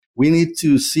we need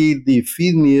to see the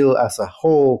feed mill as a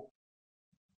whole.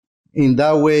 In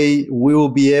that way, we will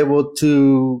be able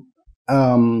to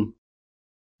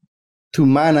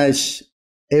manage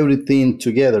everything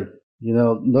together.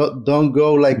 Don't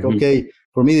go like, okay,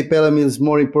 for me the pellet mill is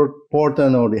more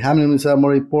important, or the hammer mills are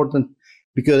more important,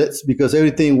 because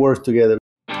everything works together.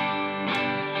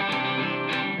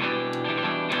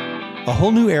 A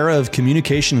whole new era of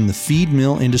communication in the feed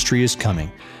mill industry is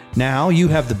coming. Now you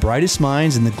have the brightest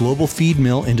minds in the global feed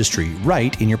mill industry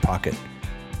right in your pocket.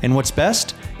 And what's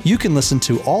best? You can listen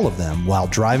to all of them while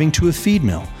driving to a feed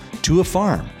mill, to a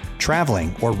farm,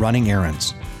 traveling, or running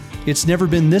errands. It's never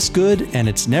been this good, and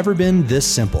it's never been this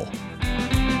simple.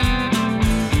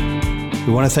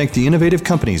 We want to thank the innovative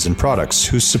companies and products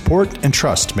whose support and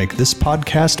trust make this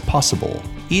podcast possible.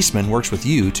 Eastman works with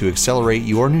you to accelerate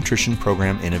your nutrition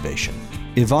program innovation.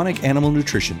 Evonik Animal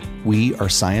Nutrition, we are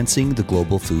sciencing the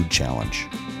global food challenge.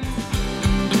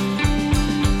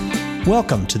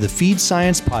 Welcome to the Feed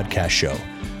Science Podcast Show,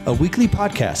 a weekly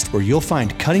podcast where you'll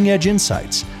find cutting-edge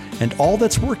insights and all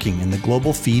that's working in the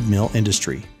global feed mill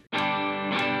industry.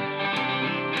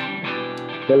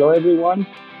 Hello, everyone.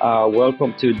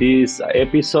 Welcome to this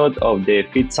episode of the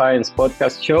Feed Science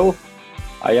Podcast Show.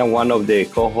 I am one of the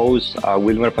co-hosts,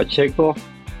 Wilmer Pacheco,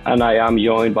 and I am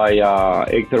joined by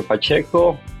Hector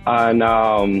Pacheco. And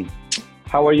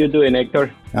how are you doing,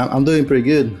 Hector? I'm doing pretty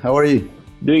good. How are you?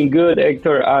 Doing good,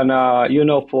 Hector. And,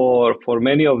 for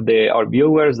many of our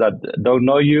viewers that don't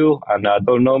know you and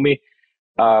don't know me,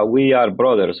 we are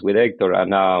brothers with Hector.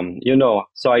 And,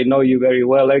 so I know you very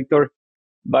well, Hector.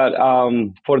 But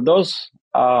for those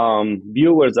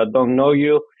viewers that don't know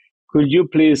you, could you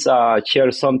please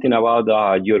share something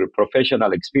about your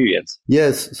professional experience?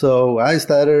 Yes. So I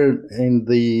started in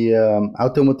the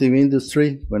automotive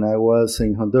industry when I was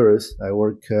in Honduras. I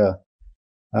worked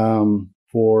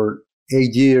for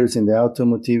 8 years in the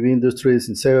automotive industries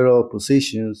in several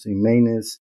positions in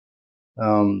maintenance,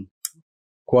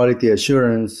 quality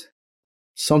assurance,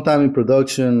 sometime in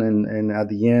production, and at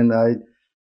the end I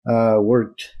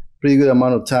worked pretty good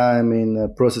amount of time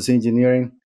in process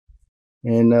engineering.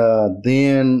 And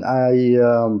then I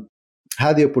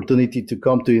had the opportunity to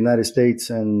come to the United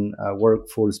States and work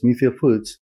for Smithfield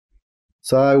Foods.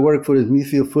 So I work for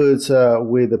Smithfield Foods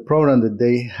with a program that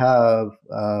they have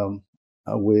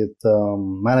with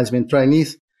management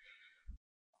trainees.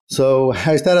 So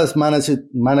I started as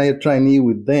manager trainee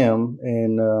with them,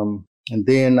 and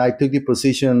then I took the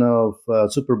position of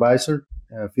supervisor,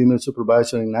 female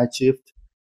supervisor in night shift.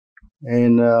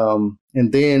 And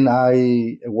then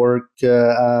I worked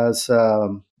as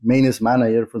maintenance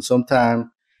manager for some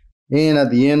time. And at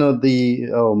the end of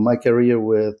my career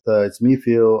with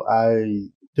Smithfield, I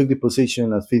took the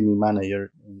position as feed mill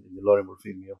manager in the Lawrenceburg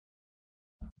feed mill.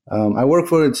 I worked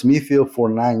for Smithfield for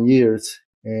 9 years,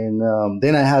 and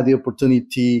then I had the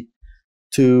opportunity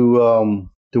to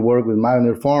work with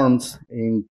Mountaineer Farms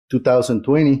in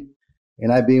 2020,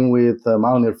 and I've been with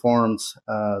Mountaineer Farms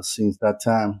since that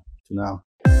time to now.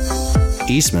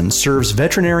 Eastman serves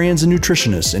veterinarians and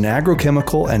nutritionists in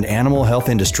agrochemical and animal health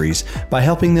industries by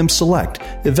helping them select,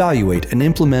 evaluate, and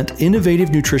implement innovative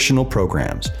nutritional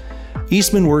programs.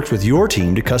 Eastman works with your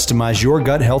team to customize your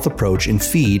gut health approach in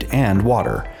feed and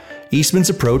water. Eastman's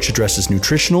approach addresses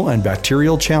nutritional and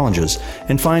bacterial challenges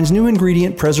and finds new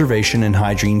ingredient preservation and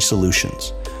hygiene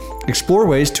solutions. Explore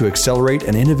ways to accelerate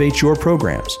and innovate your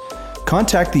programs.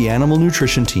 Contact the animal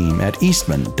nutrition team at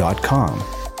eastman.com.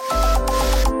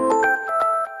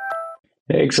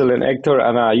 Excellent, Hector.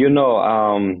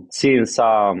 And since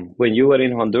when you were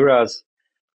in Honduras,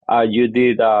 you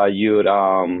did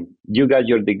you got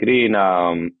your degree in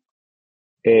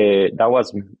that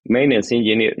was maintenance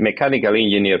engineer, mechanical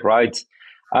engineer, right?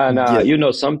 And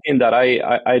Yes. Something that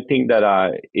I think that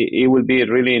it would be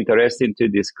really interesting to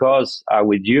discuss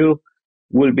with you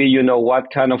will be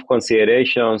what kind of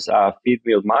considerations feed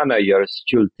mill managers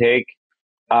should take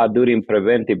during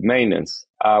preventive maintenance.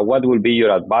 What will be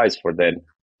your advice for them?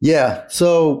 Yeah.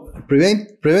 So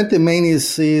preventive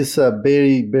maintenance is a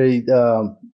very, very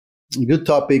good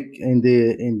topic in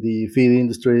the feed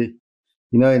industry,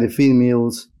 in the feed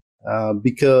mills,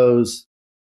 because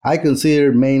I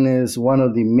consider maintenance one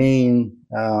of the main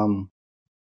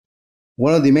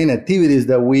activities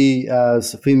that we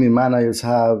as feed mill managers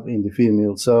have in the feed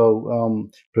mill. So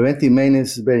preventive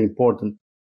maintenance is very important.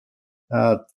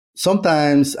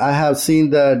 Sometimes I have seen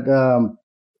that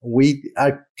we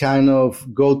kind of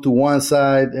go to one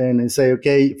side and say,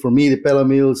 okay, for me, the pellet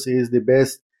mills is the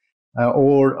best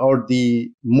or the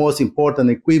most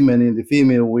important equipment in the feed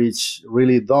mill, which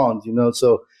really don't,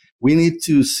 So we need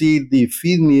to see the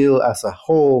feed mill as a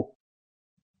whole.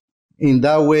 In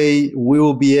that way, we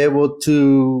will be able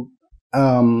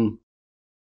um,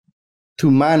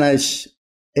 to manage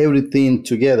everything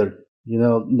together.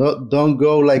 Don't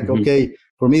go like, Mm-hmm. okay,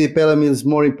 for me the pellet mill is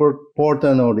more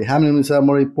important, or the hammer mills are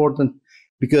more important,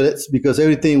 because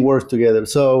everything works together.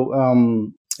 So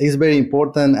it's very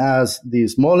important, as the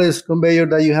smallest conveyor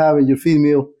that you have in your feed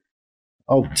mill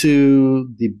up to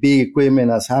the big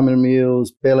equipment as hammer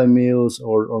mills, pellet mills,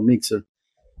 or mixer.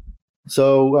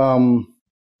 So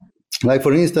like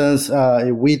for instance,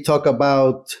 if we talk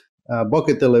about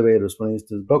bucket elevators, for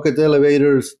instance, bucket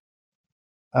elevators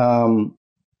um,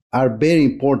 are very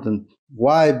important.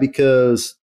 Why?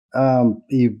 Because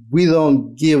if we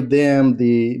don't give them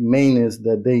the maintenance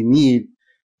that they need,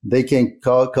 they can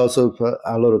cause us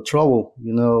a lot of trouble.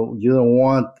 You don't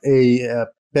want a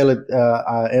pellet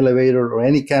elevator or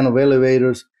any kind of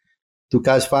elevators to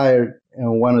catch fire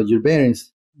on one of your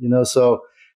bearings. So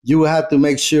you have to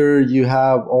make sure you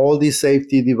have all these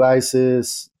safety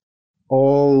devices,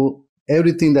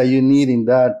 everything that you need in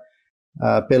that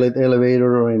pellet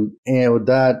elevator, or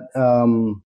that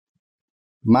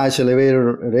match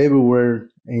elevator everywhere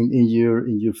in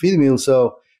your feed mill.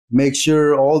 So make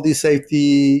sure all these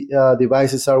safety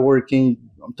devices are working.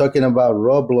 I'm talking about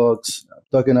roadblocks. I'm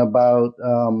talking about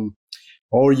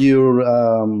all your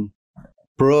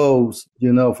pros,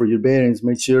 for your bearings.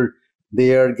 Make sure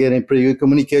they are getting pretty good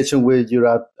communication with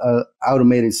your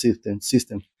automated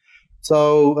system.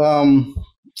 So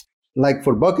like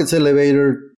for buckets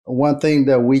elevator, one thing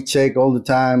that we check all the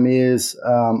time is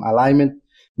alignment.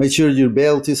 Make sure your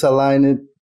belt is aligned.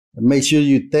 Make sure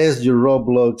you test your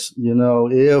roadblocks.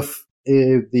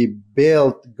 If the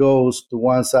belt goes to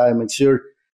one side, make sure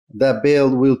that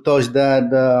belt will touch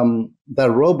that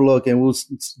roadblock, and will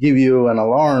give you an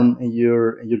alarm in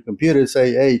your computer.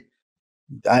 Say, hey,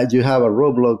 you have a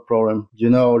roadblock problem.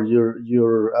 Your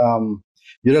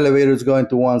elevator is going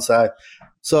to one side.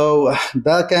 So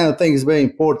that kind of thing is very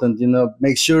important.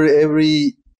 Make sure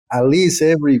at least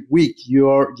every week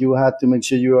you have to make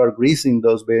sure you are greasing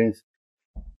those bearings.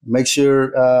 Make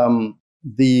sure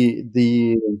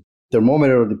the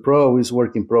thermometer or the probe is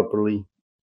working properly.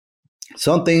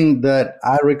 Something that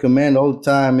I recommend all the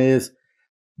time is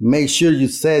make sure you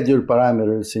set your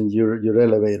parameters in your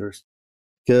elevators,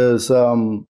 because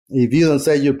if you don't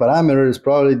set your parameters,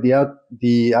 probably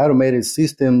the automated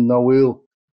system will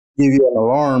give you an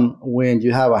alarm when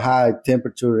you have a high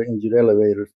temperature in your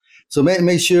elevators. So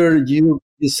make sure you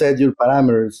set your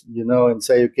parameters, and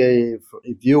say, okay,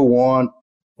 if you want,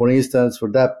 for instance, for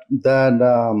that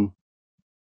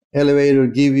elevator,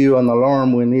 give you an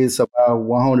alarm when it's about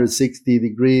 160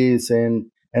 degrees, and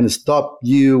stop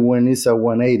you when it's at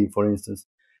 180, for instance.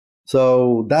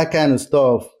 So that kind of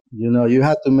stuff, you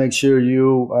have to make sure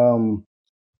you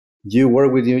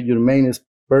work with your maintenance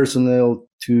personnel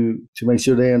to make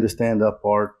sure they understand that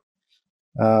part.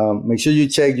 Make sure you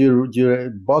check your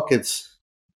buckets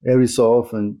every so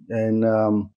often,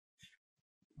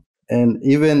 and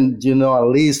even at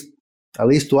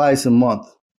least twice a month.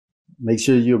 Make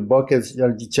sure your buckets,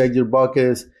 you check your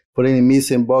buckets for any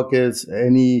missing buckets,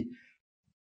 any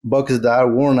buckets that are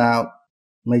worn out.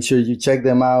 Make sure you check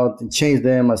them out and change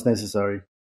them as necessary.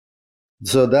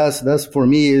 So that's for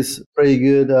me is pretty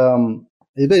good.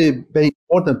 It's very very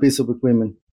important piece of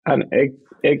equipment. And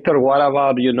Hector, what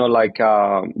about like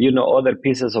other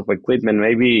pieces of equipment?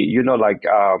 Maybe like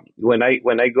when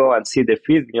I go and see the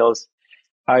feed mills,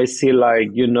 I see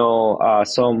like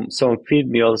some feed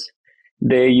mills,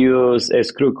 they use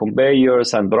screw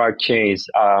conveyors and drag chains.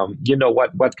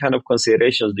 What kind of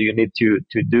considerations do you need to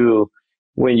do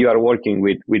when you are working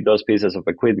with those pieces of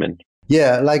equipment?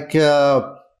 Yeah, like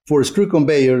for screw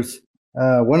conveyors,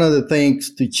 one of the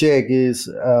things to check is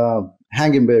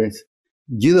hanging bearings.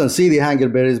 You don't see the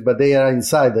hanging bearings, but they are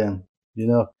inside them.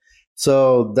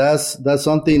 So that's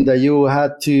something that you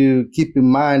had to keep in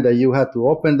mind, that you have to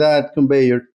open that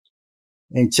conveyor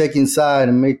and check inside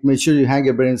and make sure your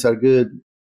hanger bearings are good.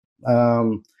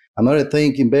 Another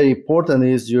thing very important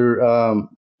is your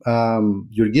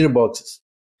gearboxes.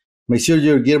 Make sure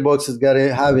your gearboxes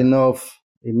have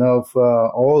enough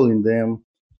oil in them.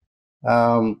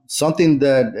 Something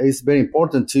that is very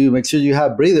important too, make sure you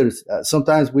have breathers.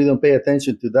 Sometimes we don't pay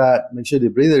attention to that. Make sure the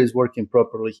breather is working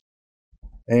properly,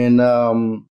 and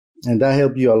that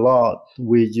helps you a lot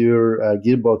with your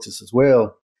gearboxes as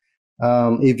well.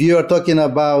 If you are talking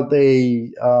about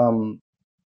a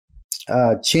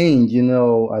change,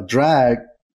 a drag,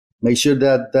 make sure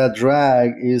that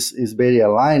drag is very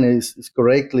aligned, is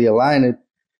correctly aligned.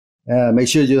 Make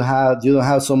sure you don't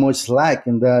have so much slack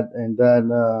in that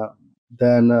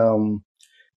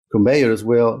conveyor as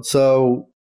well. So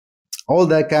all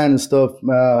that kind of stuff.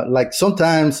 Like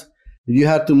sometimes if you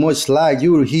have too much slack,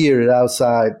 you will hear it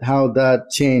outside how that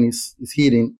chain is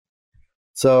hitting.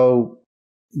 So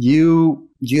you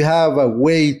have a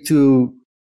way to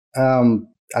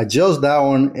adjust that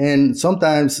one, and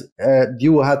sometimes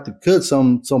you will have to cut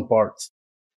some parts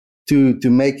to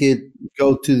make it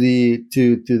go to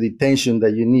the tension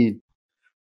that you need.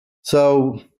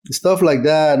 So stuff like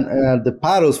that. The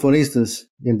paddles, for instance,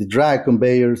 in the drag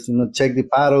conveyors, check the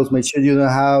paddles. Make sure you don't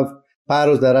have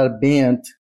paddles that are bent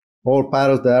or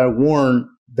paddles that are worn,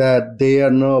 that they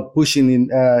are not pushing in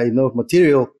enough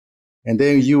material, and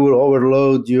then you will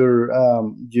overload your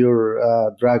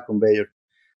drag conveyor.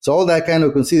 So all that kind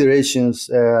of considerations,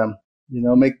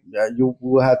 make you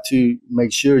will have to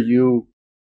make sure you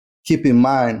keep in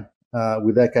mind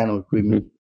with that kind of equipment.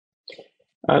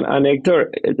 And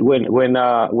Hector,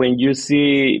 when you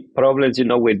see problems,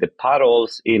 with the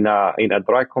paddles in a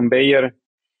drag conveyor,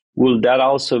 will that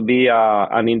also be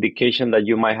an indication that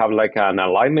you might have like an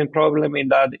alignment problem in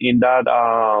that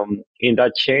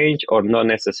change, or not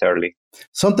necessarily?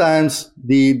 Sometimes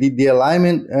the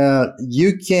alignment,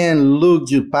 you can look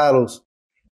your paddles,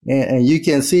 and you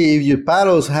can see if your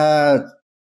paddles have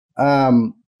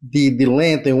the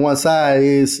length in one side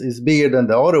is bigger than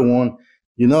the other one.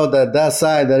 You know that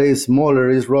side that is smaller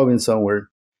is rubbing somewhere.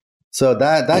 So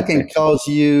that can cause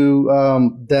you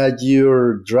that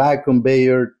your drag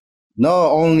conveyor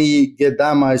not only get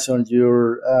damaged on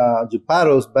your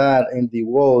paddles, but in the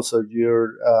walls of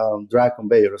your drag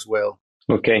conveyor as well.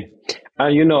 Okay.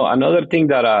 And another thing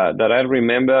that I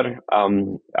remember,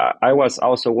 I was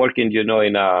also working, in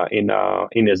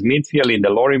a Smithfield, in the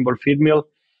Loringburg feed mill.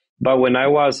 But when I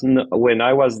was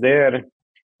there,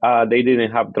 they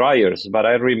didn't have dryers. But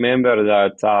I remember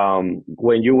that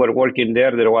when you were working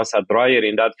there was a dryer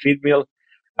in that feed mill,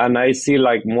 and I see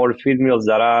like more feed mills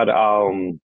that are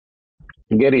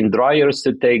getting dryers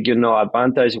to take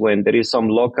advantage when there is some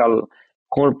local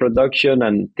corn production,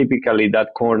 and typically that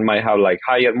corn might have like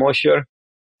higher moisture,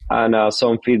 and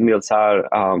some feed mills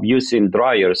are using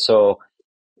dryers. So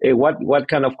what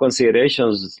kind of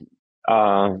considerations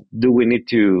do we need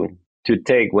to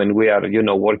take when we are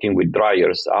working with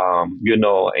dryers,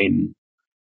 in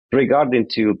regarding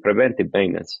to preventive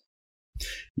maintenance?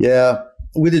 Yeah,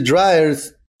 with the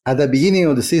dryers at the beginning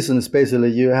of the season, especially,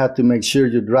 you have to make sure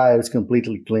your dryer is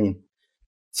completely clean.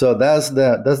 So that's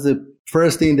the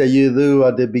first thing that you do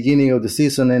at the beginning of the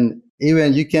season, and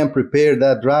even you can prepare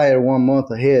that dryer 1 month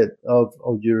ahead of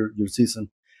your season.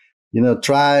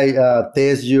 Try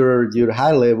test your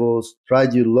high levels, try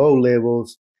your low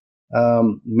levels.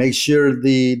 Make sure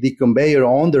the conveyor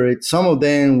under it. Some of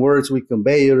them works with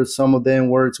conveyors, some of them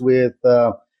works with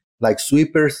like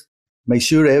sweepers. Make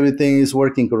sure everything is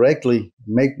working correctly.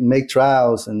 Make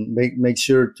trials and make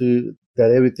sure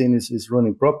that everything is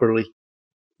running properly.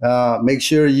 Make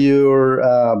sure your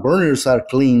burners are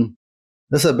clean.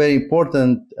 That's a very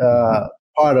important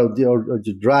part of your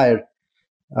dryer,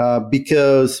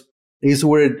 because it's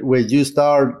where you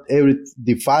start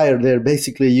the fire there.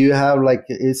 Basically, you have like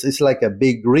it's like a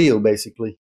big grill,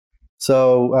 basically.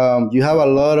 So you have a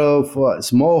lot of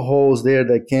small holes there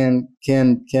that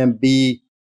can be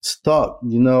stuck,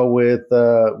 with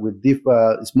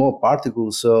small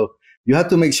particles. So you have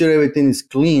to make sure everything is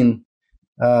clean.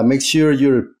 Make sure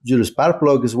your spark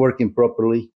plug is working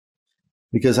properly,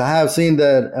 because I have seen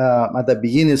that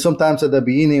sometimes at the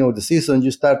beginning of the season,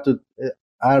 you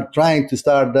are trying to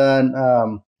start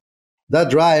that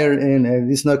dryer,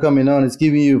 and it's not coming on. It's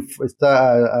giving you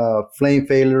flame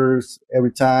failures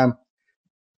every time.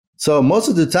 So most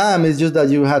of the time, it's just that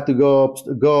you have to go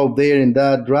up there in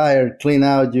that dryer, clean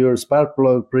out your spark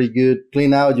plug pretty good,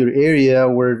 clean out your area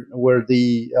where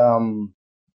the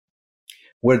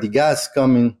gas is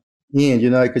coming in,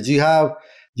 because you have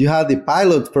the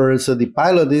pilot first. So the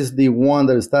pilot is the one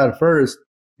that starts first,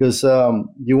 because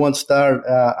you want to start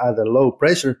at a low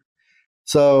pressure.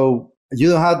 So you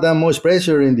don't have that much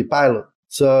pressure in the pilot.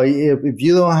 So if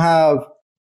you don't have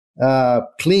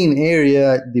clean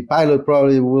area, the pilot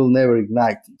probably will never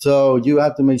ignite. So you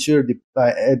have to make sure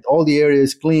all the area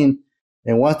is clean.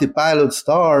 And once the pilot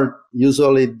start,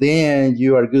 usually then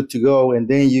you are good to go, and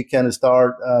then you can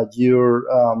start your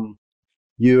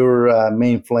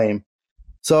main flame.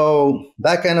 So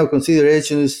that kind of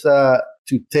consideration is to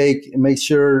make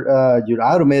sure your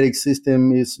automatic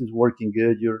system is working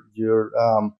good.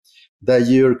 That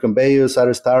your conveyors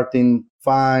are starting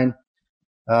fine.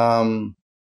 And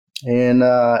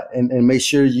make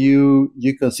sure you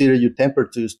consider your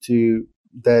temperatures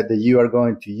that you are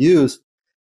going to use.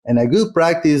 And a good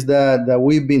practice that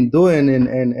we've been doing,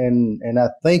 and I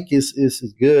think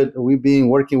is good. We've been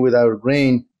working with our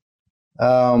grain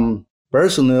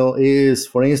personnel is,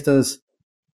 for instance,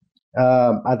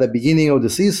 at the beginning of the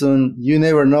season, you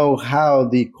never know how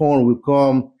the corn will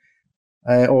come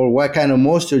or what kind of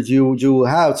moisture you will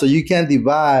have. So you can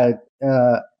divide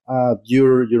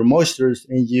your moistures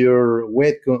in your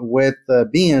wet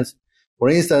beans. For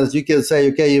instance, you can say,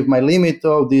 okay, if my limit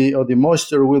of the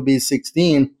moisture will be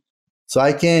 16, so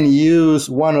I can use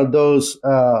one of those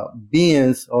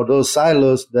beans or those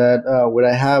silos that where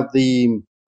I have the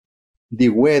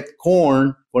wet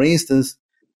corn, for instance,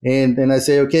 and then I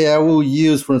say, okay, I will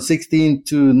use from 16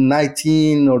 to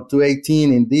 19 or to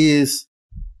 18 in this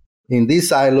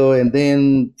silo, and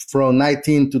then from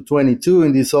 19 to 22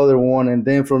 in this other one, and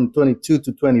then from 22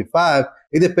 to 25.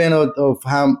 It depends on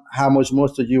how much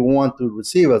moisture you want to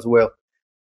receive as well.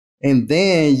 And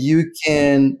then you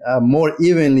can more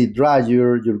evenly dry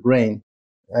your grain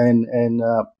and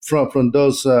from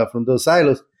those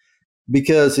silos,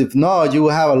 because if not, you will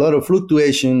have a lot of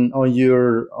fluctuation on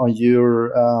your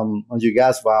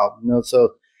gas valve.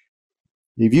 So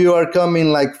if you are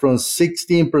coming like from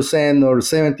 16% or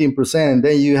 17%, and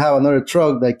then you have another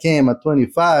truck that came at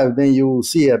 25, then you will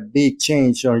see a big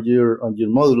change on your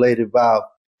modulated valve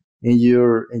in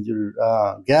your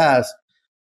gas.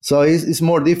 So it's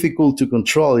more difficult to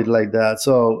control it like that.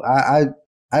 So I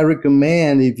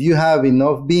recommend, if you have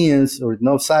enough beans or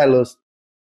enough silos,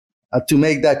 to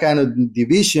make that kind of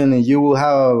division, and you will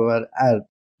have a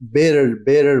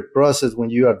better process when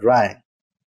you are drying.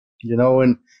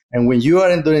 And when you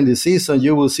are during the season,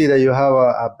 you will see that you have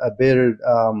a better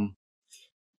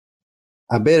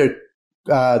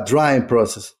drying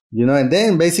process. And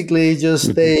then basically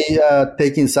just stay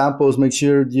taking samples, make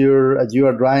sure you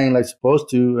are drying like supposed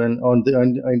to, and on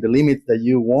the limit that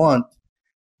you want.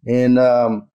 And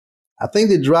I think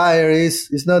the dryer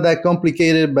is not that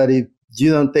complicated, but if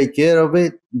you don't take care of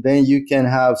it, then you can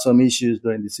have some issues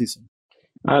during the season.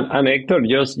 And Hector,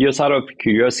 just out of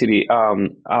curiosity,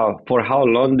 for how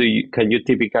long can you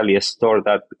typically store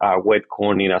that wet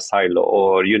corn in a silo?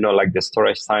 Or, like the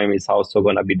storage time is also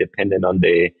going to be dependent on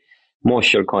the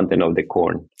moisture content of the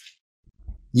corn?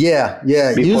 Yeah.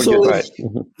 Before you dry it.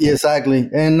 Exactly.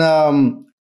 And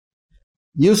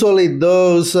usually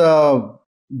those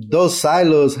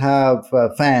silos have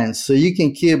fans, so you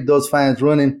can keep those fans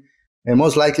running, and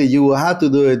most likely you will have to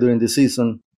do it during the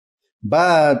season.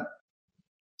 But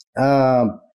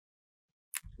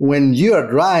when you are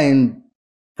drying,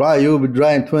 probably you'll be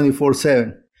drying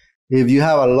 24/7 if you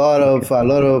have a lot of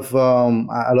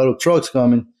trucks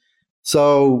coming.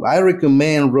 So I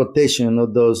recommend rotation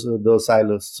of those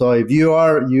silos. So if you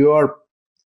are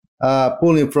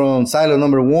pulling from silo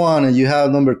number 1 and you have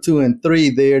number 2 and 3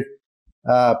 there,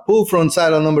 pull from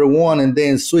silo number 1 and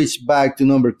then switch back to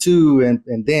number 2 and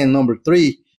then number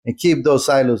 3, and keep those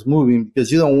silos moving,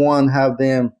 because you don't want to have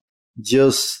them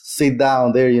just sit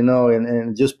down there,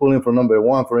 and just pulling from number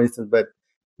 1, for instance, but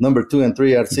number 2 and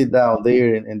 3 are sit down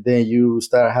there, and then you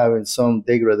start having some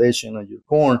degradation of your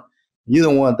corn. You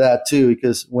don't want that too,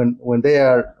 because when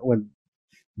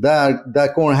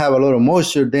that corn have a lot of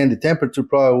moisture, then the temperature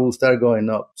probably will start going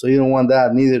up. So you don't want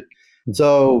that neither.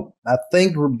 So I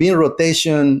think being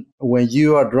rotation when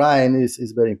you are drying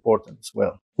is very important as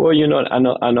well. Well,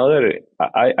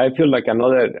 I feel like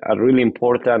another a really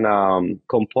important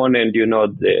component,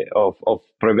 of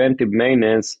preventive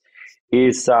maintenance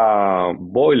is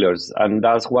boilers, and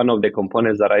that's one of the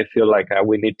components that I feel like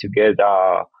we need to get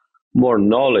more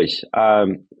knowledge.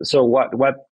 So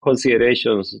what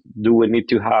considerations do we need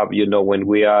to have, when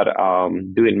we are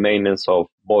doing maintenance of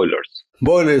boilers?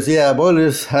 Boilers are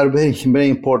very, very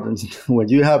important. When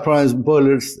you have problems with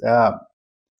boilers,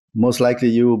 most likely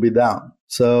you will be down.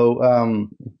 So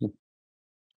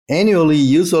annually,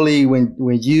 usually when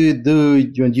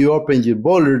you open your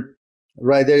boiler,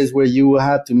 right there is where you will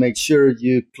have to make sure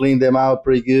you clean them out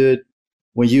pretty good.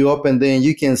 When you open them,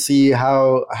 you can see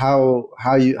how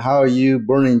are you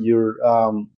burning your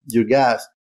gas.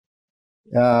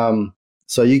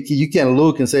 So you can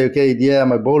look and say, okay, yeah,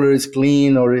 my boiler is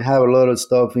clean, or it have a lot of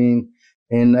stuff in.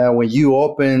 And when you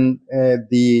open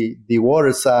the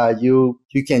water side, you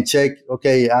can check,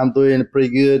 okay, I'm doing pretty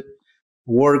good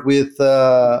work with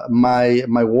my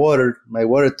water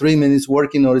treatment is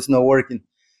working or it's not working.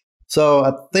 So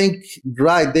I think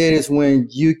right there is when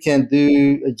you can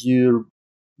do your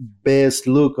best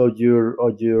look of your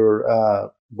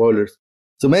boilers.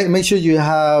 So make sure you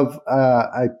have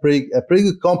a pretty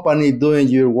good company doing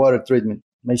your water treatment.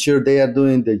 Make sure they are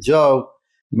doing the job.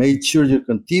 Make sure your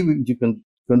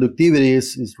conductivity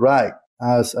is right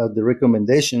as the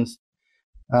recommendations.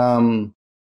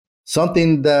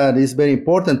 Something that is very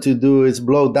important to do is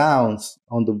blow downs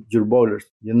on your boilers.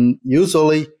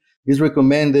 Usually it's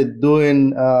recommended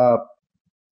doing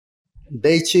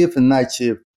day shift and night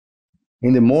shift.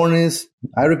 In the mornings,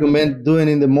 I recommend doing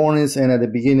in the mornings and at the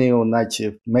beginning of night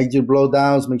shift. Make your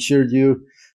blowdowns. Make sure you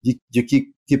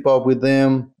keep up with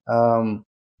them.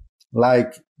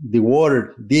 Like the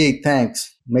water D8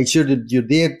 tanks. Make sure that your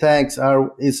D8 tanks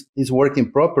is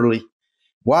working properly.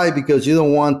 Why? Because you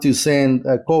don't want to send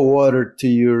cold water to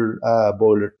your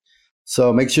boiler.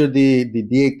 So make sure the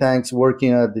D8 tanks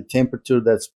working at the temperature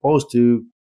that's supposed to.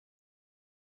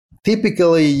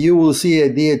 Typically, you will see a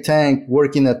D8 tank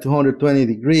working at 220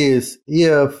 degrees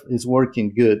if it's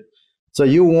working good. So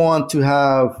you want to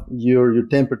have your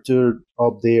temperature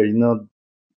up there,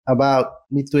 about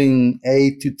between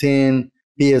 8 to 10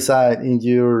 psi in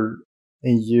your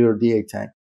D8 tank.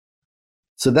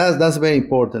 So that's very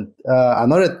important.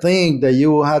 Another thing that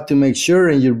you will have to make sure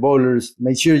in your boilers,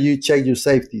 make sure you check your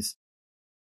safeties.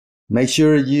 Make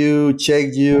sure you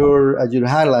check your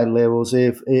highlight levels.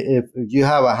 If you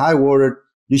have a high water,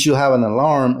 you should have an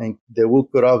alarm and they will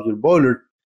cut off your boiler.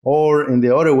 Or in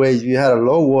the other way, if you had a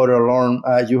low water alarm,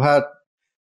 you had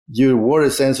your water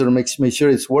sensor, make sure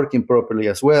it's working properly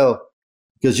as well,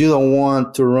 because you don't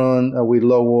want to run with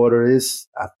low water.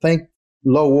 I think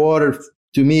low water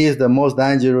to me is the most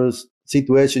dangerous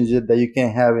situation that you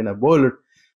can have in a boiler.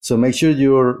 So make sure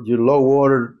your low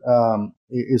water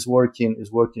is working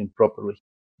properly,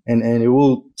 and it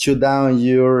will shut down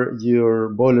your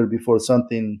boiler before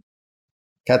something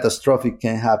catastrophic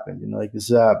can happen.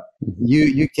 Because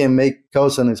you can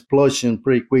cause an explosion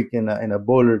pretty quick in a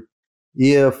boiler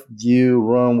if you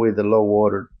run with the low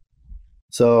water.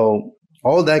 So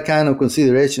all that kind of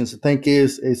considerations, I think,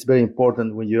 is very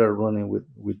important when you are running with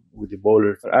the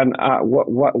boiler. And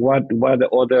what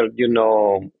other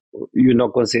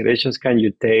considerations can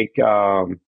you take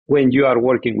when you are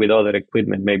working with other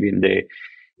equipment, maybe in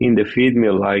the feed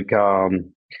mill, like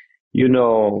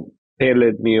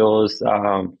pellet mills,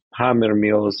 hammer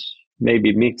mills,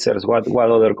 maybe mixers? What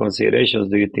other considerations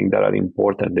do you think that are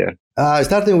important there?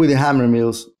 Starting with the hammer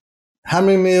mills.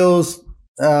 Hammer mills,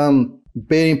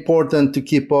 very important to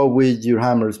keep up with your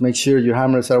hammers. Make sure your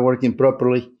hammers are working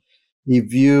properly.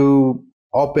 If you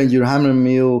open your hammer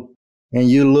mill and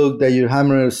you look that your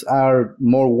hammers are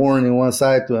more worn in one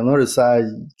side to another side,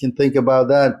 you can think about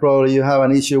that. Probably you have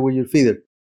an issue with your feeder.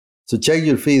 So check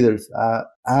your feeders.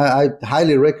 I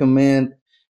highly recommend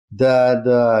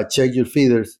that check your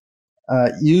feeders.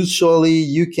 Usually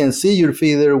you can see your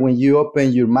feeder when you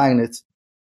open your magnets.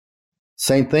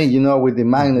 Same thing, with the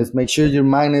magnets. Make sure your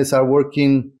magnets are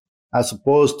working as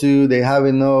supposed to. They have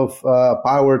enough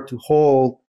power to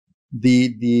hold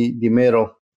the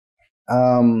metal.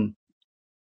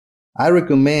 I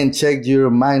recommend check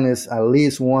your magnets at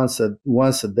least once a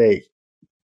day,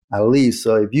 at least.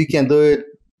 So if you can do it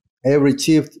every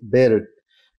shift, better.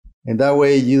 And that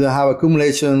way you don't have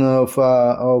accumulation of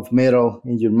metal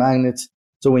in your magnets.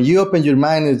 So when you open your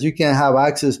magnets, you can have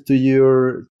access to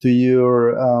your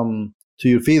feeder.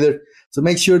 So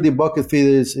make sure the bucket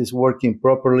feeder is working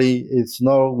properly. It's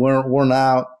not worn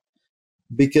out,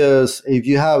 because if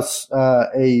you have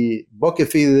a bucket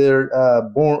feeder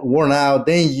worn out,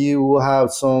 then you will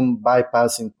have some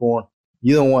bypassing corn.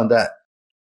 You don't want that.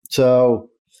 So,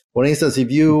 for instance,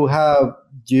 if you have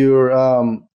your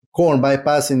corn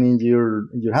bypassing in your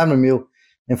hammer mill,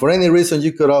 and for any reason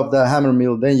you cut off that hammer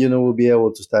mill, then we'll be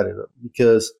able to start it up,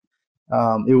 because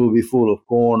it will be full of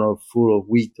corn or full of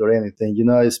wheat or anything,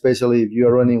 especially if you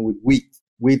are running with wheat.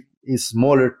 Wheat is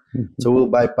smaller, so we'll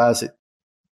bypass it.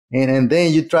 And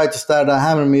then you try to start a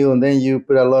hammer mill, and then you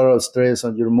put a lot of stress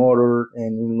on your motor,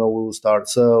 and will start.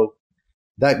 So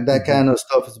that kind of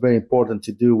stuff is very important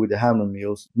to do with the hammer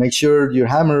mills. Make sure your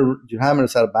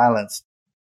hammers are balanced.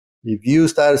 If you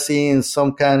start seeing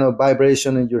some kind of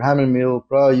vibration in your hammer mill,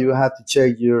 probably you have to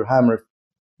check your hammer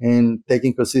and take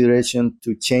in consideration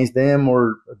to change them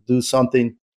or do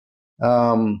something,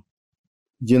 to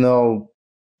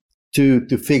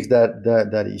fix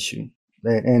that issue,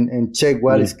 and check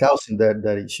what is causing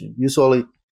that issue. Usually,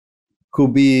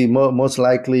 could be most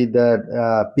likely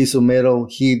that piece of metal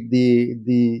hit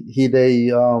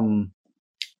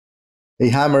a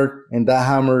hammer, and that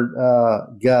hammer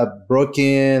got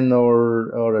broken,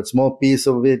 or a small piece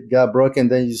of it got broken.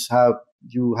 Then you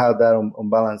have that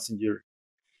unbalance in your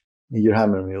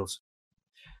hammer mills.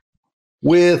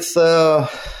 With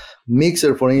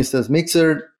mixer, for instance,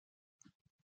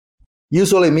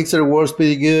 usually mixer works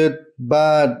pretty good,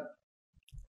 but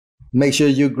make sure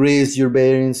you grease your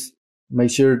bearings.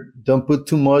 Make sure don't put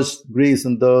too much grease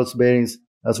on those bearings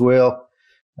as well.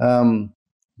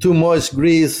 Too much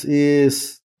grease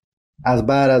is as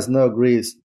bad as no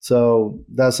grease. So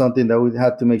that's something that we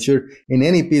have to make sure in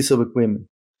any piece of equipment.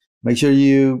 Make sure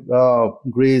you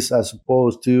grease as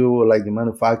opposed to like the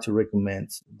manufacturer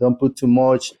recommends. Don't put too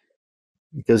much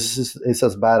because it's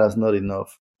as bad as not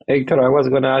enough. Hector, I was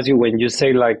going to ask you, when you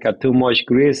say like too much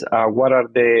grease, what are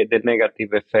the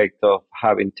negative effects of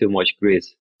having too much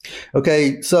grease?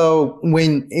 Okay, so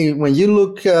when you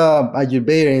look at your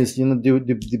bearings,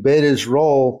 the bearings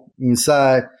roll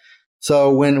inside.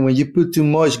 So when you put too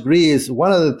much grease,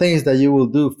 one of the things that you will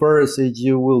do first is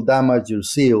you will damage your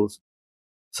seals.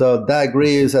 So that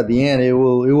grease at the end, it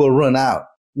will run out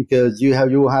because you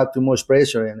will have too much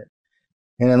pressure in it.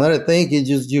 And another thing is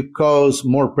just you cause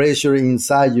more pressure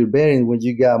inside your bearing when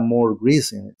you got more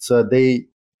grease in it. So they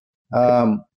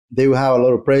will have a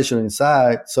lot of pressure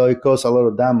inside, so it causes a lot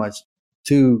of damage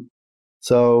too.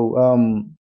 So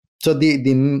so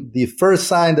the first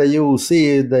sign that you will see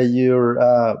is that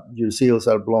your seals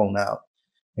are blown out,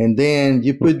 and then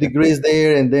you put the grease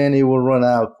there, and then it will run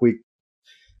out quick.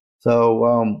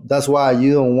 So that's why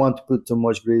you don't want to put too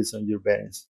much grease on your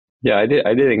bearings. Yeah, I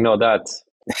didn't know that.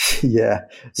 Yeah,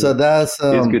 so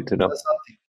it's good to know. That's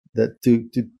something that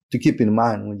to keep in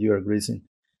mind when you are greasing.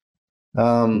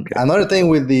 Another thing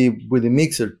with the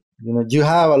mixer, you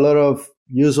have a lot of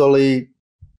usually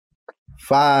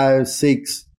 5,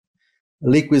 6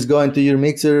 liquids going to your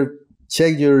mixer.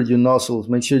 Check your nozzles.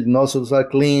 Make sure the nozzles are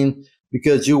clean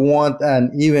because you want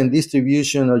an even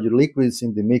distribution of your liquids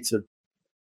in the mixer,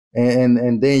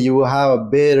 and then you will have a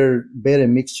better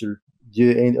mixture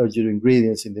of your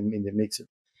ingredients in the mixer.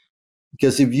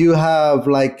 Because if you have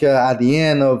like at the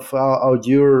end of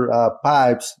your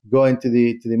pipes going to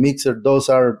the mixer, those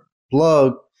are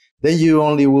plugged, then you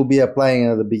only will be applying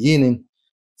at the beginning.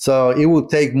 So it will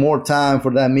take more time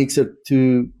for that mixer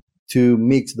to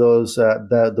mix those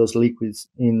liquids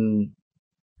in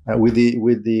with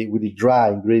the dry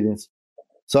ingredients.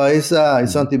 So it's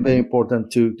something very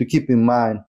important to keep in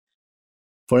mind.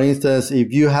 For instance,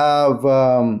 if you have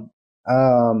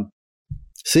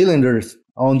cylinders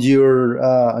on your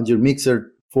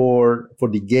mixer for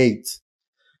the gates,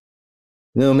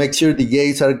 make sure the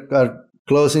gates are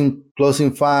closing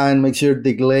fine. Make sure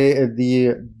the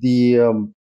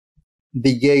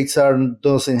gates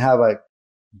doesn't have a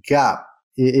gap.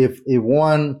 If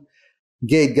one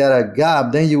gate got a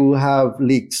gap, then you will have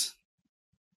leaks.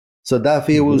 So that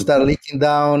feed will start leaking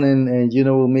down, and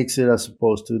will mix it as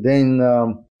supposed to. Then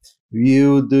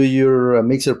you do your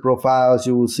mixer profiles,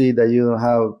 you will see that you don't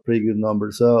have pretty good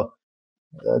numbers. So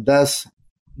that's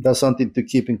something to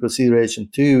keep in consideration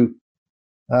too.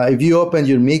 If you open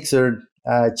your mixer,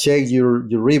 check your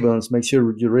ribbons. Make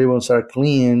sure your ribbons are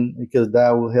clean because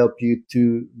that will help you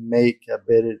to make a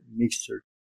better mixture.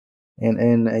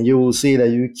 And you will see that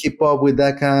you keep up with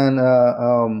that kind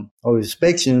of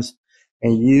inspections,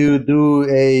 and you do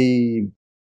a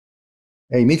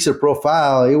mixer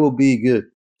profile, it will be good.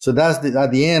 So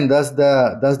at the end, that's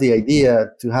the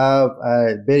idea, to have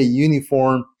a very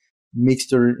uniform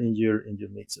mixture in your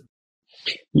mixer.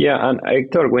 Yeah, and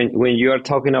Hector, when you are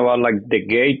talking about like the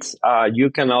gates,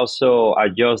 you can also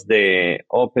adjust the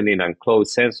opening and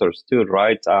close sensors too,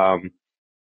 right?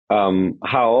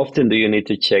 How often do you need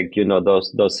to check,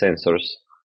 those sensors?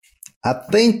 I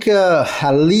think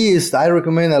I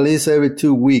recommend at least every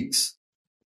 2 weeks.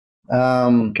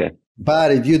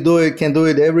 But if you can do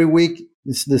it every week,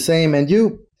 it's the same, and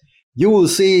you will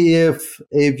see if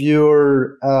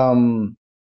your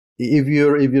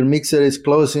mixer is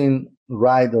closing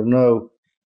right or no.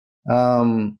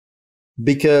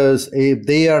 Because if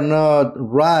they are not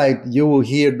right, you will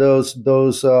hear those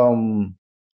doors slam,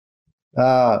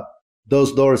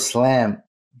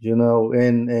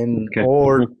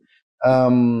 or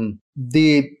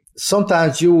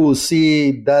sometimes you will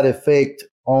see that effect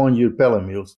on your pellet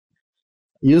mills.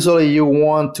 Usually you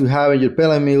want to have in your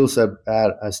pellet mills a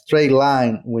straight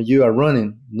line when you are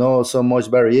running, not so much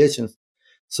variations.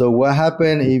 So what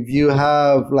happens if you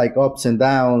have like ups and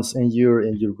downs in your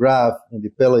graph in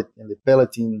the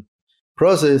pelleting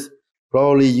process?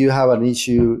 Probably you have an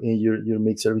issue in your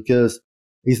mixer because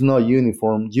it's not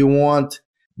uniform. You want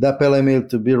that pellet mill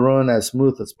to be run as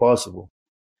smooth as possible.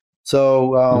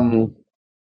 So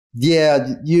yeah,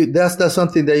 that's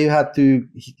something that you have to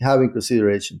have in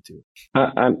consideration too.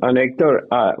 And Hector,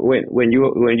 when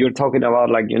you're talking about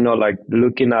like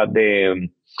looking at the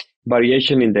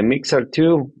variation in the mixer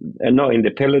too, in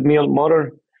the pellet mill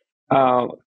motor,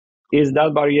 is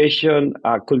that variation?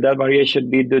 Could that variation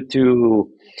be due to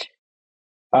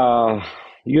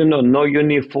no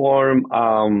uniform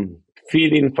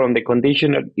feeding from the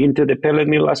conditioner into the pellet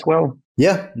mill as well?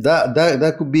 Yeah,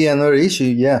 that could be another issue.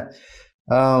 Yeah.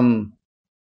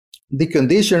 The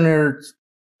conditioners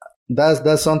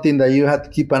that's something that you have to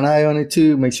keep an eye on it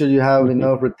too. Make sure you have Mm-hmm.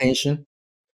 enough retention.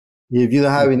 If you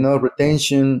don't have Mm-hmm. enough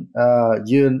retention,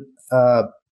 will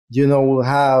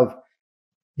have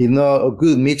a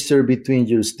good mixture between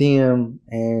your stem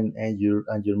and your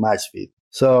match feed.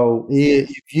 So if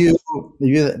you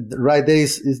right there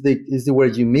is the where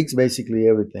you mix basically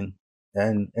everything,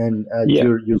 and Yeah.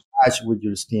 your match with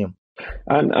your stem.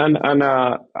 And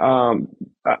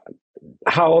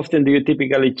how often do you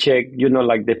typically check,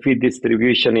 like the feed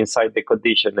distribution inside the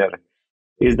conditioner?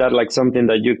 Is that like something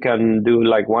that you can do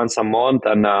like once a month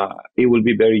and it will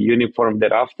be very uniform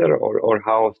thereafter, or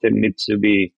how often needs to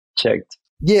be checked?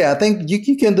 Yeah, I think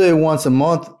you can do it once a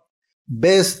month.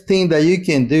 Best thing that you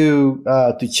can do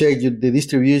to check the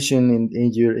distribution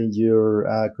in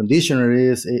your conditioner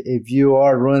is if you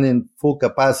are running full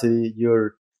capacity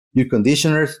your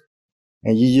conditioners,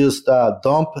 and you just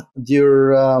dump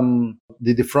your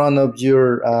the front of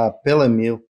your pellet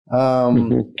mill,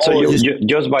 So or you, just you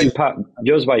just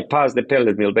bypass the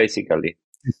pellet mill basically.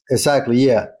 exactly,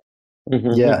 yeah, yeah.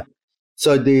 Mm-hmm.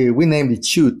 So we name it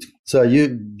chute. So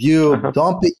you Uh-huh.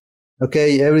 dump it,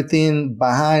 okay, everything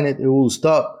behind it will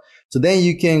stop. So then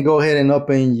you can go ahead and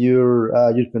open your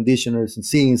conditioners and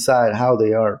see inside how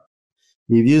they are.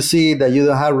 If you see that you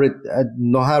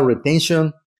don't have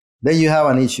retention, then you have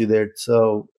an issue there.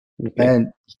 So, Okay. and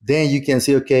then you can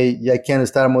say, okay, I can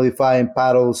start modifying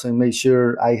paddles and make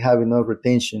sure I have enough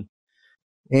retention.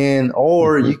 And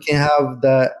or Mm-hmm. you can have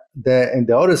the and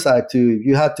the other side too. If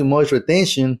you have too much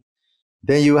retention,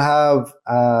 then you have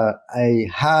a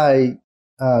high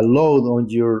load on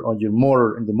your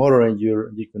motor and the motor and your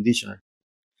conditioner,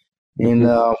 and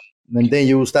Mm-hmm. uh, and then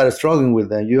you will start struggling with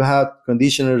them. You have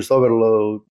conditioners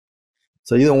overload,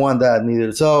 so you don't want that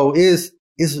neither. So it's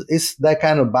that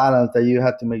kind of balance that you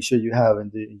have to make sure you have in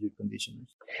your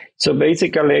conditioners. So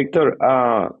basically, Hector,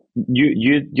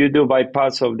 you do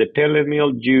bypass of the pellet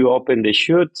mill, you open the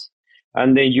chutes,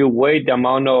 and then you weigh the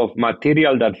amount of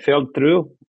material that fell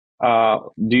through.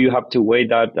 Do you have to weigh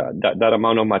that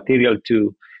amount of material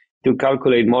to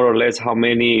calculate more or less how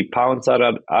many pounds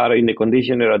are in the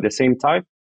conditioner at the same time?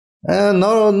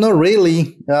 No, not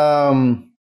really.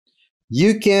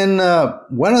 You can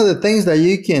one of the things that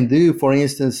you can do, for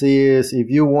instance, is if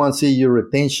you want to see your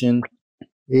retention,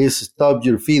 is stop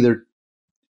your feeder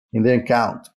and then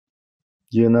count.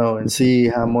 And Mhm. see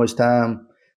how much time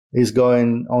is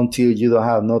going until you don't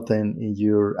have nothing in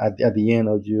at the end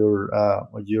of your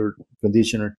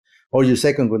conditioner, or your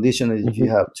second conditioner if you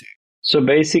Mhm. have to. So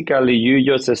basically, you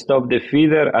just stop the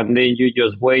feeder and then you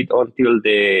just wait until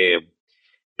the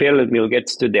pellet mill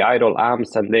gets to the idle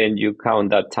amps, and then you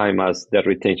count that time as the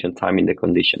retention time in the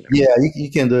conditioner. Yeah, you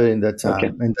can do it in that Okay.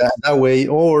 time, and that way.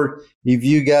 Or if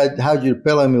you have your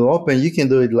pellet mill open, you can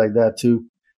do it like that too.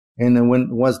 And then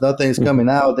once nothing is Mhm. coming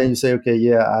out, then you say, okay,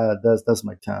 yeah, that's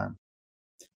my time.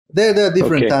 There are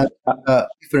different Okay. times,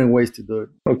 different ways to do it.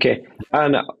 Okay.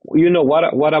 And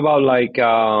what about like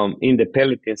in the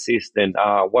pelleting system?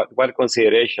 What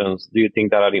considerations do you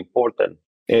think that are important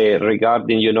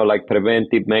regarding like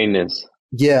preventive maintenance?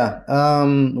 Yeah.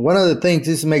 One of the things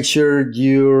is make sure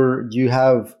you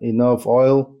have enough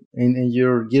oil in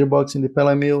your gearbox in the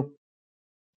pellet mill.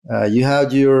 You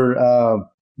have your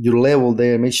level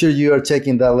there. Make sure you are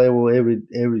checking that level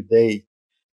every day.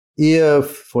 If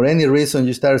for any reason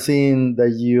you start seeing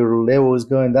that your level is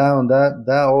going down,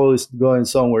 that oil is going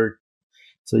somewhere.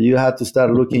 So you have to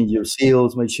start looking Mhm. at your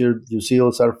seals, make sure your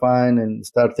seals are fine, and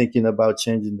start thinking about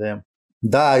changing them.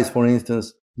 Dyes, for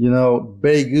instance,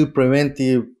 very good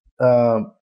preventive uh,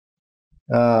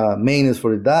 maintenance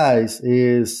for the dyes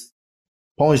is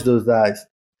punch those dyes,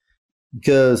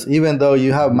 because even though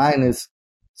you have Mhm. minus,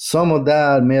 some of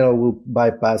that metal will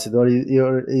bypass it, or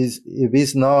if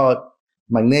it's not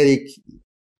magnetic,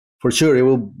 for sure it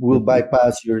will Mhm.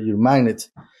 bypass your magnets.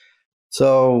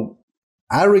 So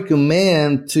I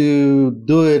recommend to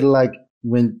do it like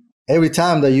when every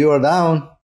time that you are down,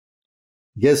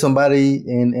 get somebody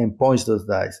and punch those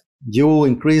dice. You will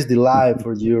increase the life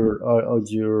Mhm. of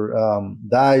your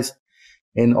dice,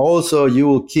 and also you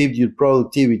will keep your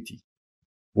productivity.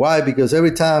 Why? Because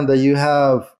every time that you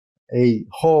have a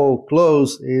hole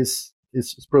closed, is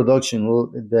production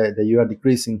that you are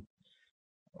decreasing,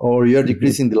 or you are Mhm.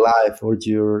 decreasing the life or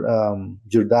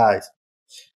your dice.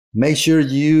 Make sure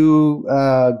you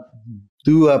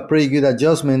do a pretty good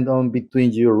adjustment on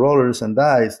between your rollers and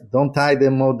dies. Don't tie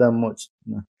them up that much,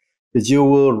 because you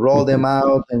will roll them Mhm.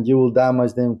 out and you will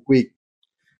damage them quick.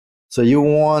 So you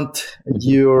want Mhm.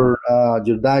 your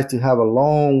dies to have a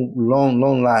long, long,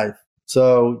 long life.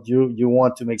 So you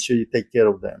want to make sure you take care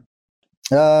of them.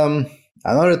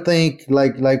 Another thing,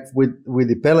 like with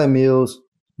the pellet mills,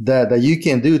 that you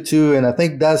can do too, and I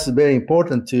think that's very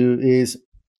important too, is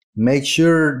make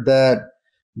sure that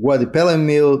what the pellet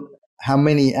mill, how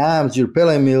many amps your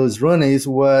pellet mill is running is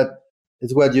what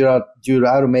your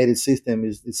automated system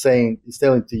is saying, is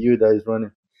telling to you that it's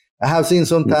running. I have seen Okay.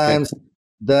 sometimes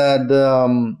that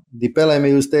the pellet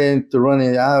mill is saying to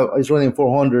running out, it's running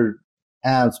 400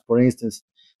 amps, for instance.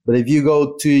 But if you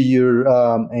go to your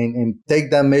and take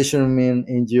that measurement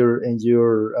in your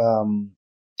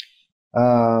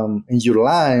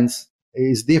lines,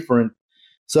 is different.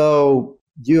 So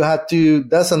you have to.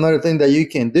 That's another thing that you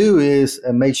can do is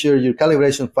make sure your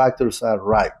calibration factors are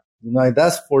right.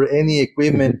 That's for any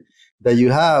equipment Mhm. that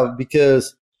you have,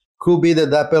 because could be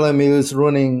that pellet mill is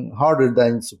running harder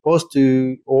than it's supposed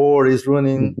to, or is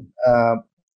running Mhm. uh,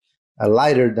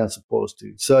 lighter than supposed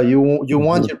to. So you want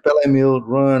Mhm. your pellet mill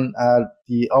run at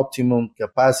the optimum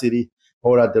capacity,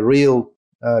 or at the real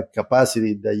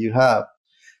capacity that you have.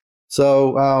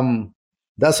 So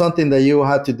that's something that you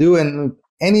have to do. And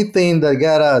anything that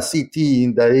got a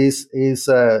CT that is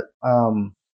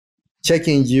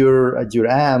checking your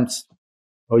amps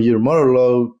or your motor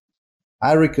load,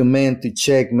 I recommend to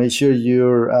check, make sure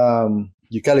your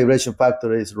calibration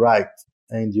factor is right,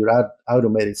 and your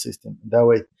automated system. That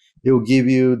way, it will give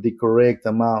you the correct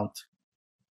amount,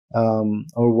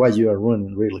 or what you are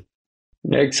running really.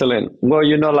 Excellent. Well,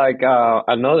 like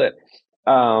another,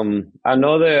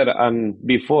 and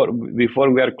before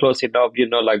we are closing up,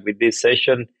 like with this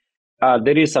session,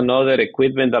 there is another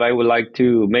equipment that I would like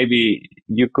to maybe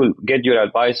you could get your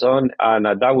advice on, and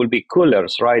that will be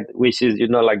coolers, right? Which is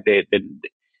like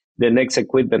the next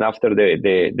equipment after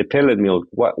the pellet mill.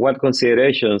 What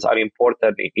considerations are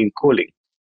important in cooling?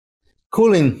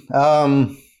 Cooling.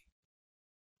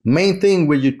 Main thing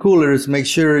with your coolers, make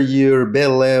sure your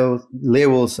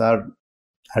levels are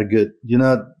good.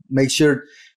 Make sure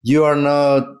you are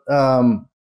not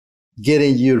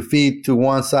getting your feet to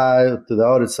one side or to the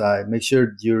other side. Make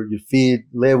sure your feet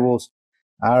levels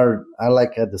are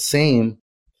like at the same.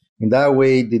 In that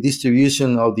way, the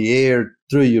distribution of the air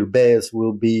through your beds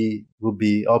will be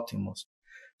optimal.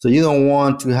 So you don't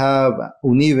want to have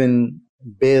uneven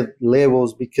bed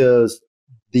levels, because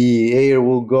the air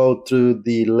will go through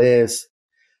the less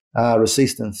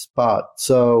resistance spot.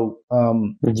 So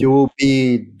you Mhm. will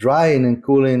be drying and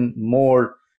cooling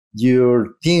more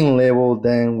your thin level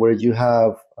than where you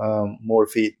have more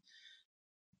feet.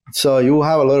 So you will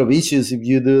have a lot of issues if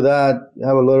you do that. You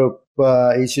have a lot of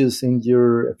issues in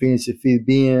your finished feed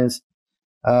beans,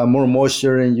 more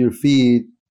moisture in your feed.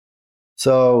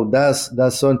 So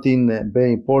that's something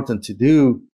very important to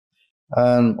do.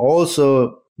 And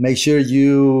also make sure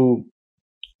you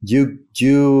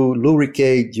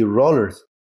lubricate your rollers,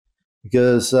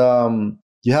 because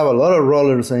you have a lot of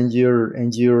rollers in your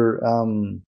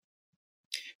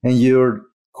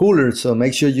cooler. So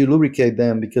make sure you lubricate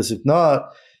them, because if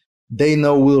not, they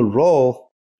know will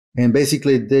roll, and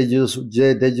basically they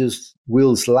just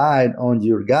will slide on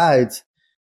your guides.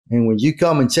 And when you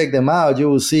come and check them out, you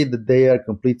will see that they are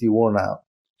completely worn out.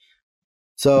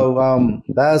 So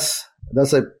that's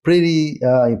a pretty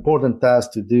important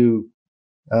task to do.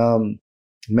 Um,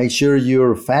 Make sure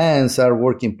your fans are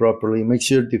working properly. Make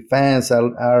sure the fans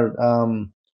are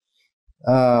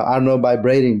not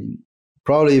vibrating.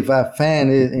 Probably if a fan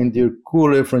in your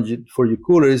cooler for your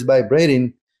cooler is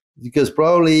vibrating, because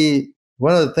probably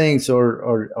one of the things,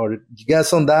 or you got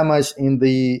some damage in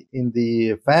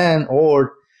the fan,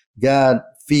 or got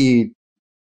feed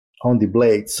on the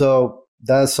blade. So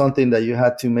that's something that you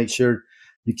have to make sure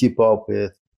you keep up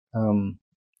with. Um,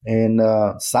 and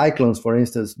cyclones, for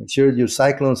instance, make sure your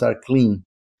cyclones are clean,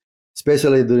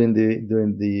 especially during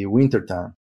the winter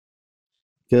time,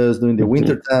 because during the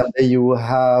winter Mhm. time you will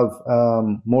have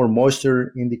more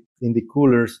moisture in the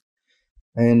coolers.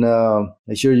 And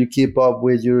make sure you keep up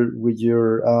with your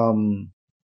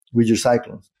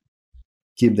cyclones,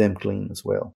 keep them clean as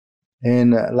well.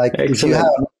 And like if you have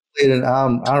Excellent. an oscillating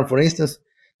arm, for instance,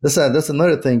 that's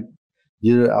another thing.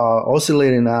 Your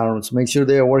oscillating arms, make sure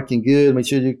they are working good. Make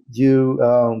sure you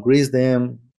grease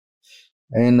them,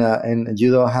 and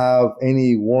you don't have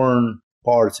any worn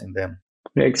parts in them.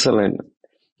 Excellent.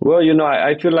 Well,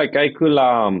 I feel like I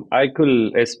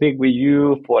could speak with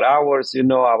you for hours,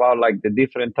 about like the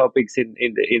different topics in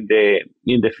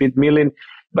the feed milling.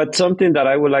 But something that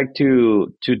I would like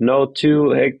to know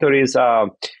too, Hector, is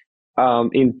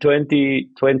in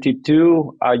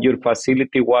 2022, your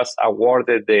facility was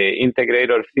awarded the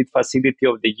Integrator Feed Facility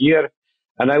of the Year,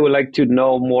 and I would like to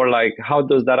know more like how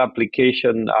does that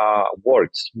application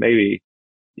works? Maybe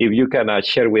if you can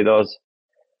share with us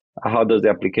how does the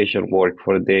application work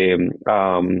for the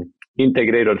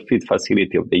integrated feed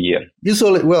facility of the year?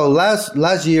 Usually, well,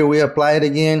 last year we applied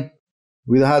again.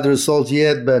 We don't have the results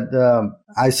yet, but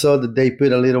I saw that they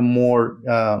put a little more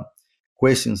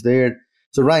questions there.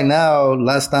 So right now,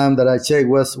 last time that I checked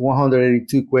was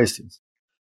 182 questions.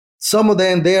 Some of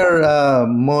them they are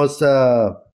most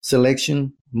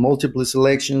selection, multiple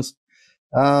selections.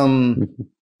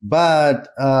 But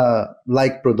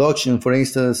like production, for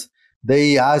instance,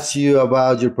 they ask you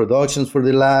about your productions for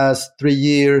the last 3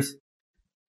 years.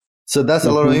 So that's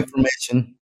a lot of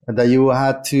information that you will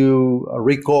have to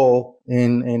recall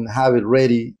and have it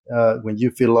ready when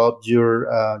you fill out your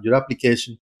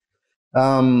application.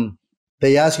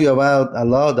 They ask you about a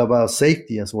lot about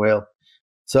safety as well.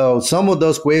 So some of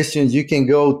those questions you can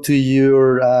go to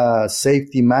your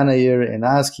safety manager and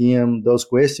ask him those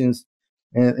questions,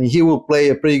 and he will play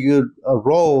a pretty good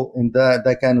role in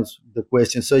that kind of the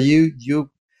question. So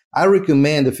I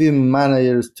recommend the field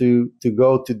managers to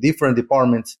go to different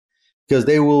departments because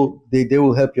they will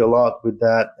help you a lot with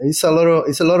that. It's a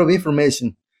lot of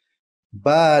information,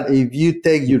 but if you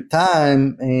take your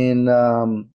time and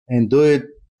do it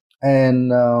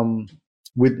and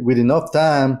with enough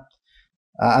time.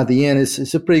 At the end,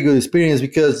 it's a pretty good experience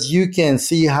because you can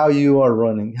see how you are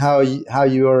running, how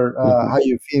your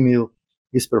female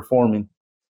is performing,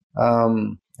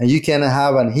 and you can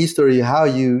have an history how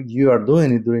you are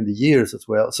doing it during the years as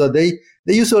well. So they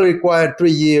usually require 3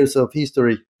 years of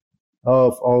history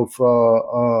of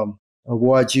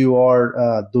what you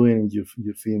are doing in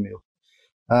your female.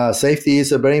 Safety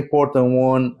is a very important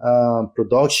one.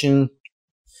 Production.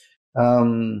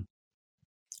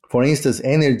 For instance,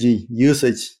 energy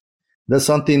usage. That's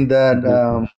something that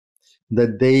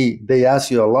that they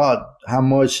ask you a lot. How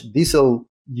much diesel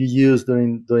you use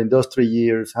during those 3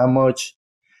 years? How much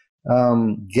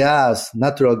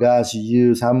natural gas you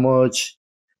use? How much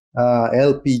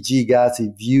LPG gas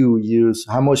if you use?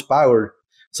 How much power?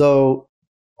 So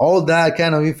all that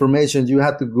kind of information you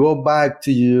have to go back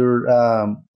to your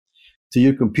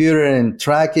computer and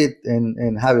track it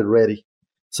and have it ready.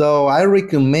 So I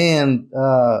recommend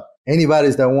anybody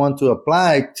that want to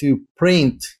apply to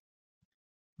print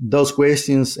those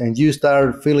questions and you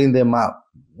start filling them out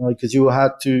because you will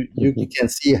have to you can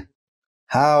see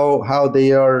how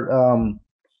they are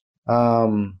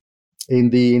in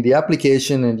the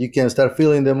application, and you can start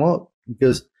filling them out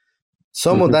because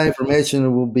some of that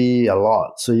information will be a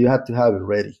lot, so you have to have it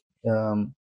ready.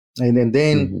 And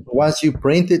then once you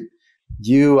print it,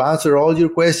 you answer all your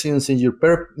questions in your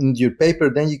paper.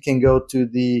 Then you can go to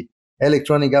the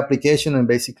electronic application and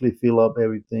basically fill up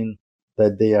everything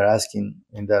that they are asking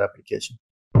in that application.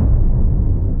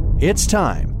 It's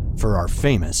time for our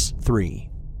famous 3.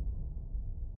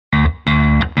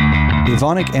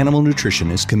 Evonik Animal Nutrition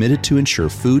is committed to ensure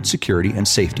food security and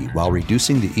safety while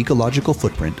reducing the ecological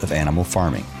footprint of animal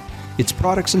farming. Its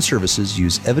products and services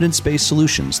use evidence-based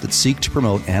solutions that seek to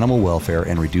promote animal welfare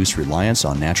and reduce reliance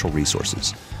on natural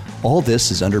resources. All this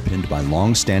is underpinned by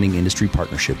long-standing industry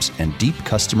partnerships and deep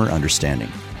customer understanding.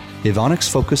 Evonik's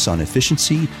focus on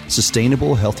efficiency,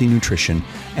 sustainable, healthy nutrition,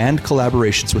 and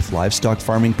collaborations with livestock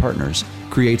farming partners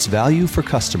creates value for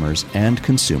customers and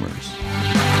consumers.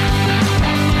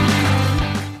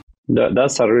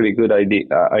 That's a really good idea,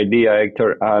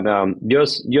 Hector. And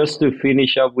just to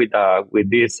finish up with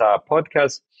this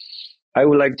podcast, I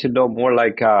would like to know more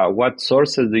like what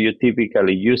sources do you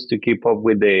typically use to keep up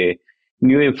with the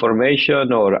new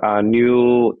information or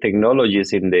new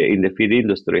technologies in the feed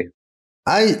industry?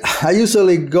 I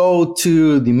usually go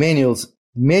to the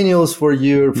manuals for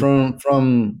your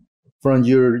from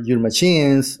your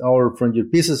machines or from your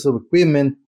pieces of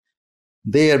equipment.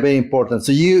 They are very important.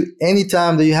 So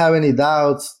anytime that you have any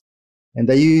doubts and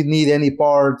that you need any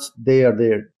parts, they are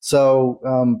there. So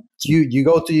you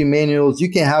go to your manuals.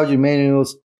 You can have your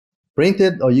manuals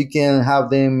printed or you can have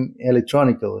them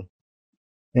electronically.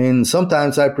 And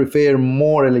sometimes I prefer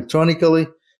more electronically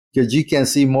because you can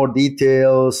see more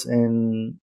details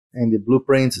and the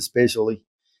blueprints especially.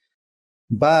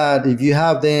 But if you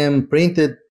have them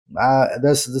printed,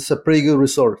 that's a pretty good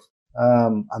resource.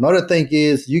 Another thing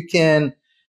is you can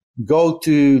go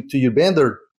to your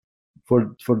vendor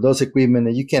for those equipment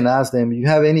and you can ask them if you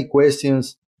have any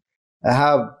questions. I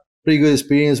have pretty good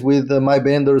experience with my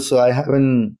vendors, so I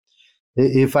haven't.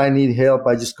 If I need help,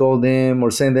 I just call them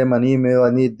or send them an email.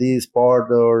 I need this part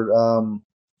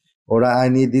or I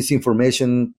need this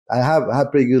information. I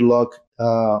have pretty good luck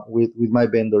with my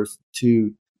vendors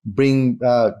to give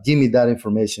me that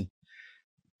information.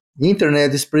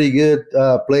 Internet is pretty good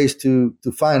place to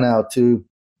find out too.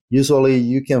 Usually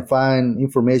you can find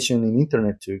information in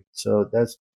internet too. So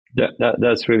that's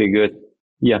really good.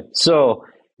 Yeah. So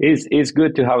it's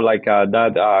good to have like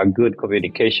that good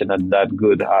communication and that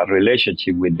good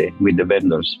relationship with the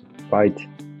vendors, right?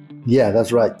 Yeah,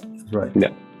 that's right. That's right.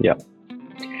 Yeah, yeah.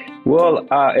 Well,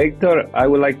 Hector, I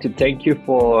would like to thank you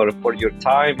for your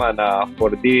time and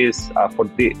for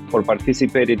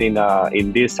participating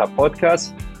in this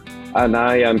podcast. And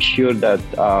I am sure that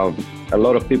a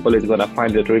lot of people is gonna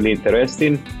find it really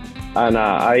interesting. And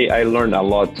I learned a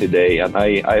lot today, and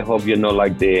I hope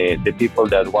like the people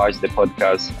that watch the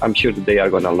podcast, I'm sure that they are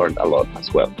gonna learn a lot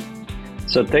as well.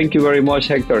 So thank you very much,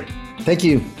 Hector. Thank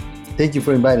you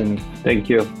for inviting me. Thank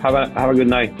you. Have a good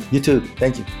night. You too.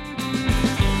 Thank you.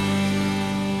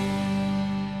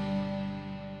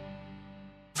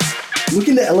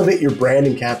 Looking to elevate your brand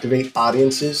and captivate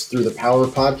audiences through the power of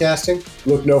podcasting?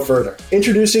 Look no further.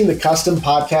 Introducing the Custom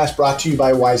Podcast brought to you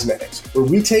by Wisenetics, where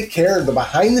we take care of the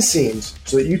behind the scenes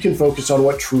so that you can focus on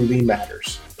what truly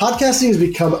matters. Podcasting has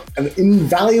become an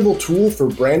invaluable tool for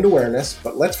brand awareness,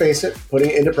 but let's face it,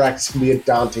 putting it into practice can be a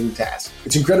daunting task.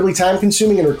 It's incredibly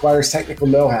time-consuming and requires technical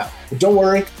know-how. But don't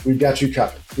worry, we've got you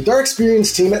covered. With our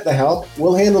experienced team at the helm,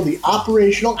 we'll handle the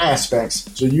operational aspects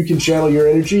so you can channel your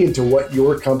energy into what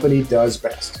your company does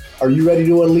best. Are you ready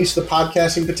to unleash the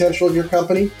podcasting potential of your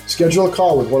company? Schedule a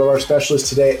call with one of our specialists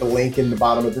today at the link in the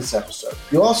bottom of this episode.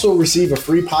 You'll also receive a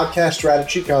free podcast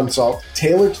strategy consult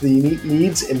tailored to the unique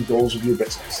needs and goals of your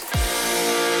business.